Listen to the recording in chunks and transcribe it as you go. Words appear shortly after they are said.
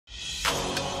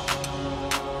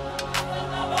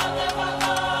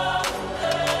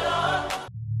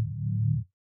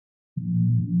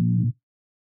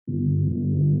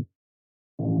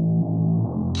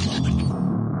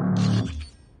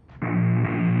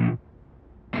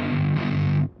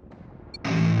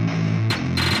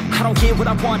I don't get what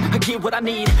I want, I get what I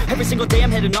need. Every single day I'm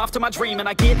heading off to my dream, and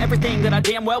I get everything that I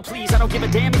damn well please. I don't give a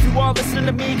damn if you all listening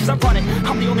to me, cause I run it.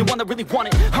 I'm the only one that really want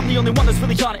it, I'm the only one that's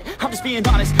really on it. I'm just being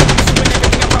honest, I'm just doing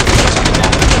everything I promise you.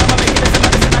 I'ma make it as an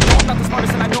artist, and I know I'm not the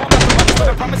smartest, and I know I'm not the funnest, but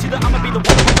I promise you that I'ma be the one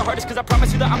that works the hardest, cause I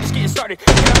promise you that I'm just getting started.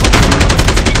 And I promise you that I'm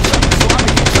just getting started, so I'ma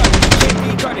get started. Can't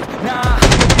be guarded, nah,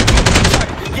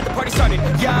 get the party started,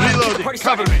 yeah, get the party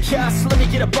started, yeah, so let me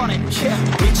get up on it, yeah.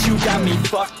 Bitch, you got me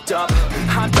fucked up,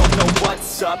 I don't know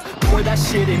what's up, pour that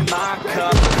shit in my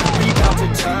cup, we about to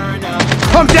turn up.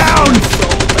 Come down! So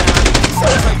loud,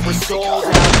 sounds like we're sold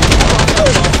out, fuck up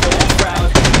the whole crowd,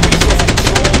 we just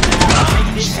control now, take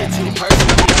this shit too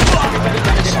personally, everybody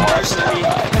gotta get personally,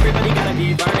 everybody gotta be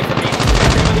learning from me,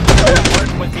 everybody gotta be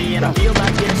working with me, and I feel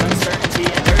like there's uncertainty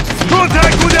and urgency.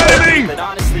 Contact with enemy! But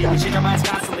honestly, we change our minds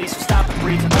constantly, so stop and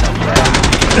breathe.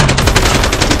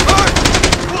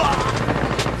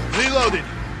 Reloaded.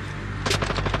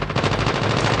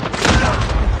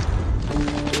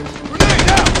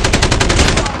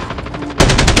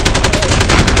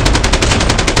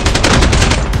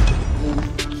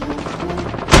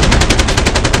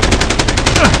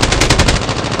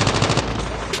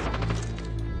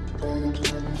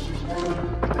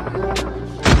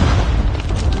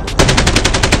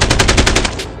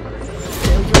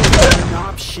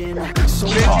 So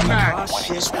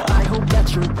cautious, I hope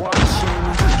that you're watching.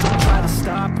 Don't try to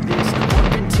stop this,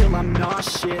 work until I'm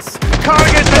nauseous.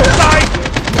 Target in sight!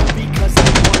 No, because I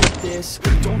want this.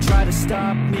 Don't try to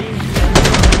stop me, then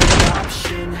you're an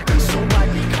option. So I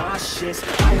be cautious,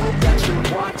 I hope that you're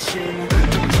watching.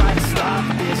 Don't try to stop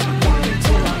this, work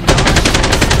until I'm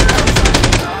nauseous.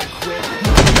 I'm not quit,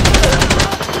 no, because I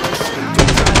got this.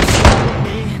 Don't try to stop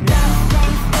me now.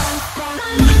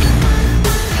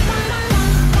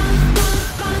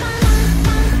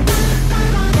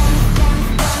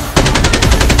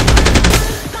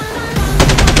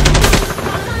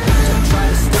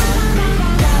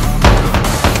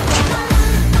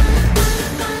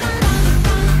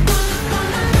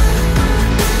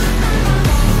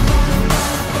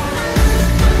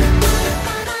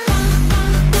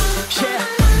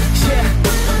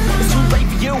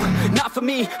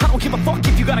 Me, I don't give a fuck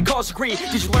if you got a college degree.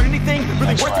 Did you learn anything?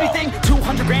 Really worth anything?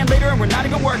 200 grand later and we're not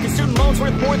even working. Student loans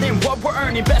worth more than what we're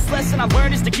earning. Best lesson I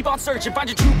learned is to keep on searching. Find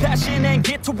your true passion and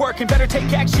get to work. And better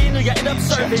take action or you end up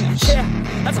serving. Yeah,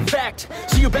 that's a fact.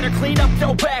 So you better clean up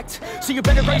your act. So you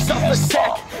better raise up the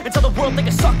sack and tell the world they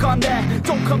can suck on that.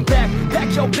 Don't come back,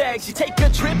 pack your bags. You take a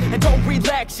trip and don't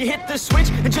relax. You hit the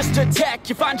switch and just attack.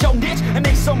 You find your niche and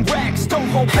make some racks. Don't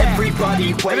hold back.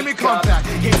 Everybody wake up.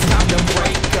 It's time to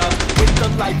break up with the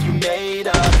life you made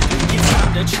up. It's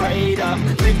time to trade up,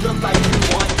 live the life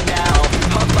you want now,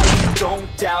 a life you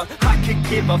don't doubt. I could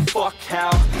give a fuck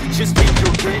how, just get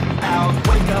your grit out.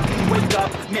 Wake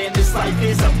up, man, this life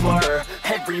is a blur.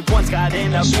 Everyone's got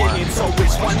an opinion, so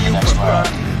which one you prefer?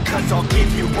 Cause I'll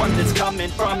give you one that's coming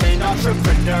from an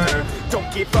entrepreneur.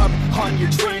 Don't give up on your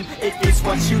dream if it's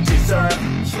what you deserve.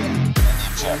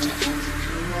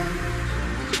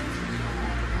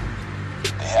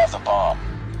 They have the bomb.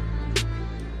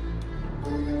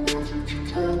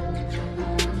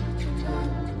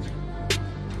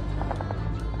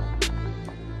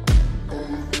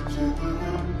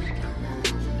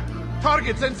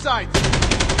 Targets in sight!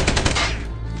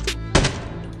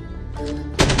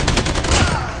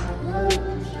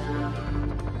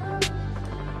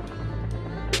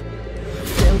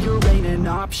 Failure ain't an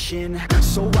option,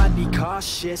 so I'd be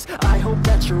cautious. I hope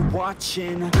that you're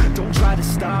watching. Don't try to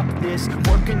stop this,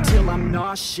 work until I'm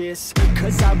nauseous.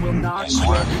 Cause I will not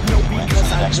quit, no,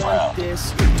 because I want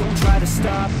this. Don't try to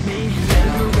stop me,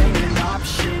 failure ain't an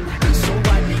option, so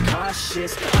I'd be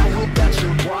cautious. I hope that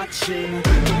you're watching.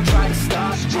 Don't try to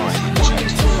stop this, work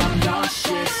until I'm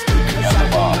nauseous. Cause I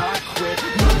will not quit,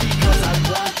 no, because I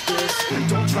want this.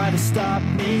 Don't try to stop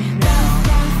me now.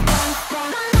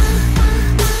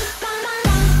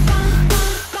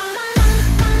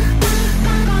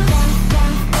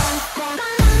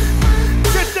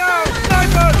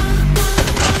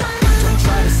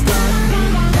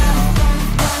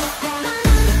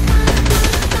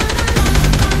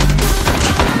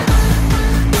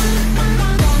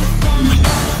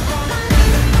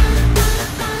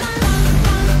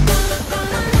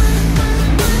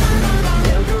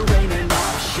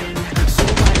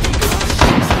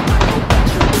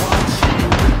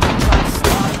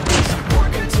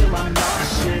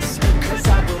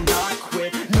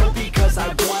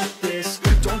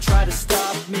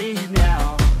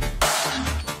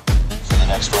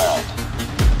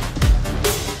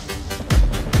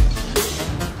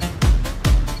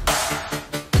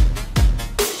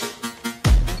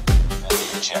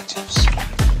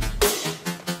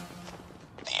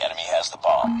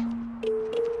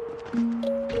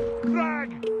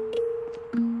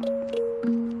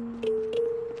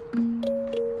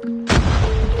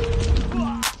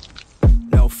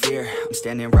 I'm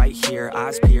standing right here,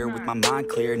 eyes peer, with my mind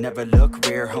clear, never look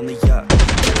rear, only up, never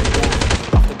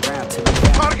down, off the ground till I'm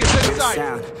down. Target's Hear the inside.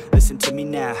 sound, listen to me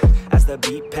now, as the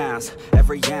beat pounds,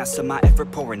 every ounce of my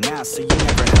effort pouring out, so you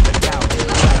never have a doubt. Did you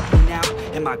like me now?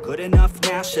 Am I good enough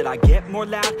now? Should I get more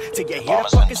loud to get hear the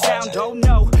fucking sound? Oh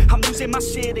no, I'm losing my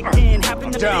shit again,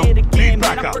 having to fit again,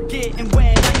 man, I'm forgetting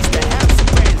when I used to have some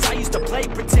friends, I used to play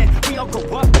pretend, we all grow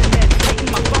up and then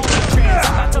hating my phone and trends,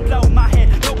 I'm about to blow my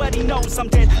head, nobody knows I'm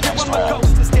dead, now I'm a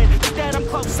ghost instead, think that I'm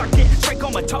close, I get straight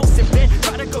on my toes in bed,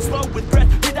 try to go slow with breath,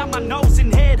 without my nose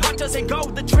and head, heart doesn't go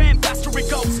the trend, faster it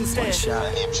goes instead. One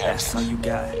shot, that's all you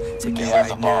got, take it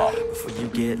right now, before you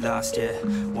get lost, yeah,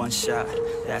 one shot,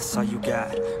 that's all you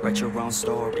got, write your own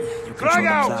story, you control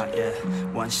the plot, yeah,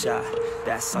 one shot,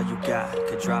 that's all you got,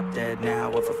 could drop dead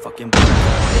now of a fucking blood,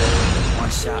 yeah. One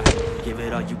shot, give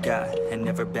it all you got, and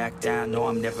never back down, no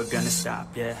I'm never gonna stop,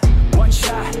 yeah. One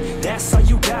shot, that's all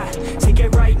you got, take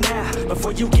it right now,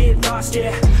 before you get lost,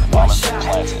 yeah. One shot,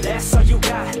 that's all you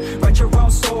got, write your own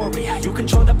story, you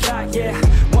control the plot, yeah.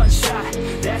 One shot,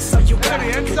 that's all you got,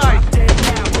 could drop dead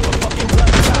now of a fucking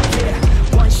blood clot,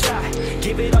 yeah. One shot,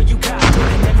 give it all you got,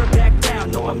 and never back down,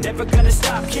 no I'm never gonna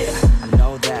stop, yeah. I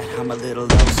know that I'm a little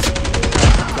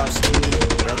low-key, close to me,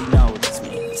 already know that's me,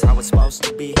 that's how it's supposed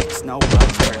to be, it's no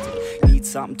one's perfect, need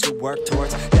something to work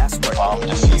towards, that's worth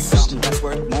it, need something that's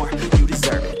worth more, you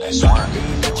deserve it, Nice work.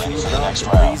 being that you Wait for the love next to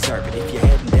round. preserve it, if you're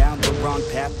heading down the wrong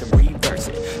path, then reverse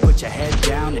it, put your head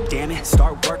down and damn it,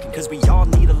 start working, cause we all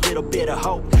need a little bit of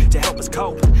hope, to help us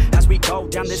cope, as we go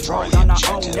down this road on our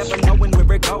own, never knowing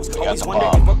where it goes, always wonder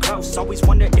if we're close, always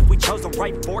wonder if we chose the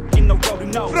right fork in the road, who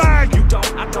knows, Frag! you don't,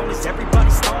 I don't, is everybody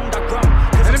stoned, I grow,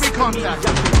 cause Enemy I'm contact.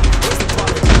 where's the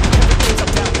quality, everything's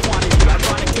about quantity,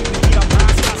 ironically we need our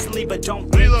minds constantly, but don't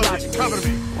think Reload, logically. cover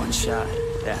me. One shot,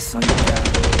 that's all you got,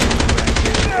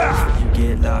 before you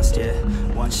get lost, yeah,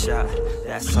 one shot,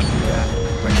 that's all you got,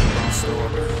 write your own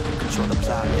story, you control the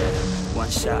plot, yeah, one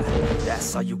shot,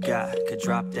 that's all you got, could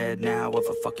drop dead now of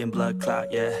a fucking blood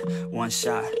clot, yeah, one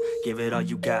shot, give it all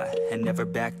you got, and never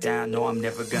back down, no I'm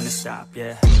never gonna stop,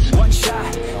 yeah, one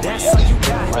shot, that's all you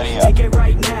got, take it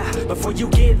right now, before you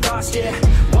get lost, yeah,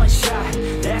 one shot,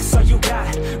 that's all you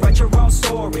got, write your own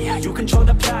story, you control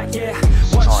the plot, yeah,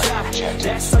 one shot,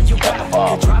 that's all you got,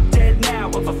 could drop dead now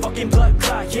of a fucking blood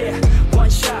clot, yeah, one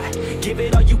shot, give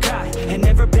it all you got, and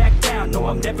never back down, no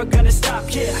I'm never gonna stop,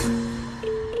 yeah.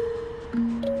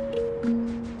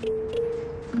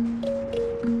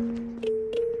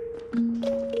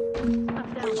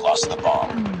 We've lost the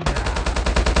bomb.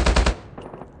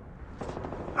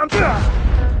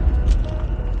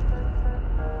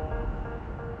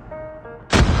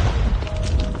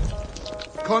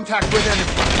 Contact with enemy.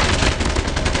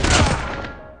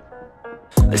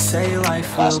 They say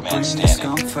life will Last man bring standing.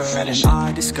 discomfort, Finish and it.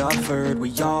 I discovered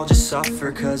we all just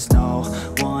suffer, cause no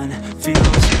one feels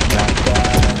like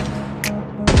that.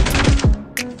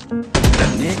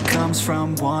 And it comes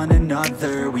from one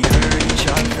another, we hurt each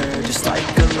other just like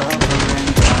a lover,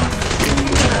 and think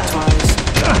twice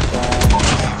about that.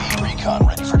 UAV recon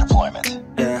ready for deployment.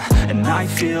 Yeah, and I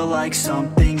feel like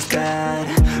something's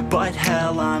bad, but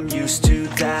hell, I'm used to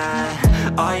that.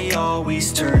 I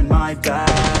always turn my back,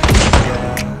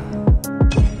 yeah.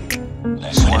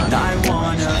 Nice work. And I Ready for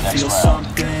wanna the next feel round.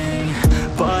 something,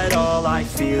 but all I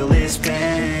feel is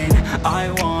pain.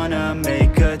 I wanna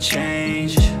make a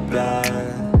change, but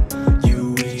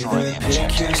you either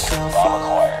pick yourself Bomb up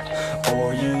acquired.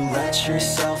 or you let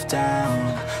yourself down.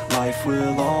 Life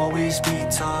will always be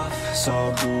tough,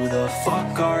 so who the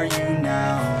fuck are you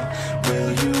now?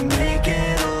 Will you make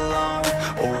it alone,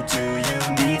 or do you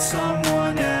need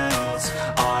someone else?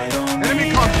 I don't Enemy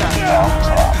need contact. anyone, Bomb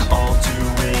dropped. I'll do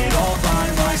it all by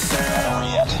myself.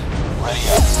 Never yet. Ready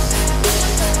up.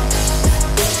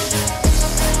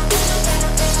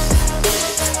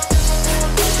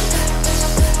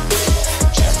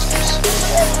 Objectives.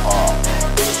 We have the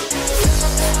bomb.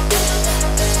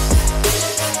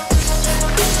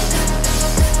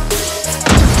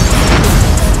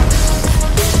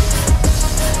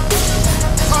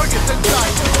 Target's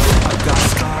inside. I got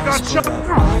scars, got put shot. up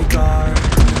my guard.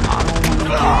 I don't wanna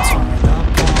get torn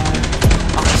apart.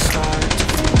 I start to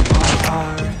feel my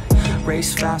heart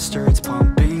race faster, it's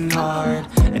pumping hard,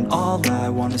 and all I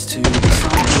want is to be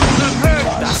something.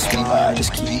 That's why I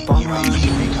just keep on running.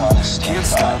 Can't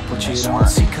stop what you don't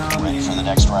see coming. Ready for the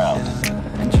next round.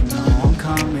 Yeah, and you know I'm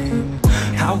coming.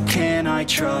 How can I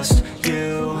trust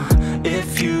you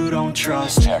if you don't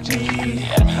trust Objective. me? The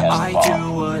enemy has the I bomb.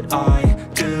 do what I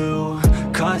do,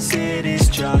 cause it is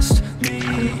just me,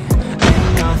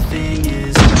 and nothing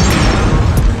is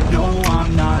new. No,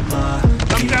 I'm not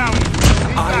lucky. I'm down.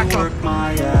 I work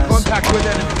my ass Contact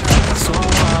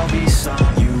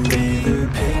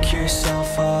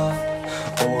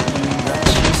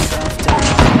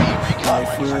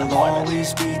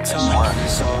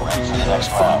the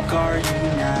fuck are you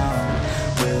now?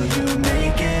 Will you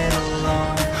make it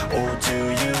alone? Or do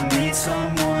you need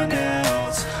someone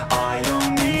else? I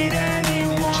don't need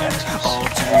anyone, I'll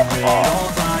do it all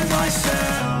by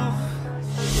myself.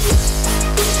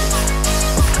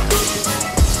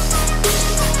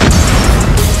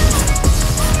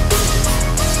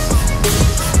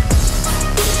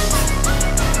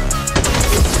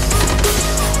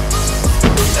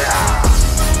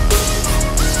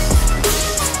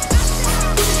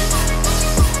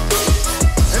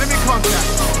 Enemy contact.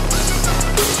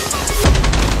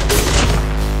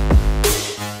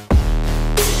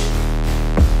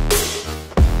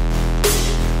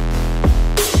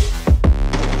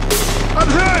 I'm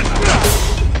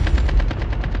hit!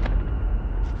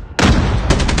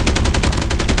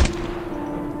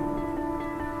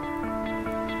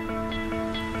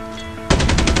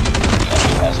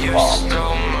 Has a You bomb.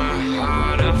 stole my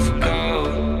heart of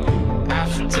gold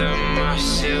after my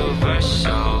silver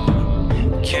soul.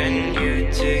 Can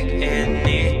you dig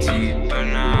any deeper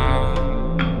now?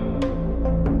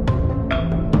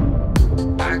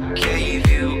 I gave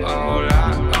you all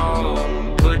I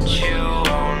own, put you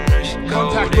on this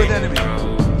Contact with golden enemy.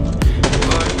 road,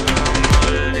 but I'm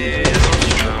a little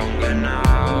stronger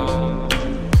now.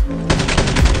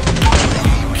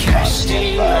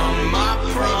 Casting on my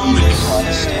Stand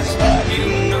promises. by.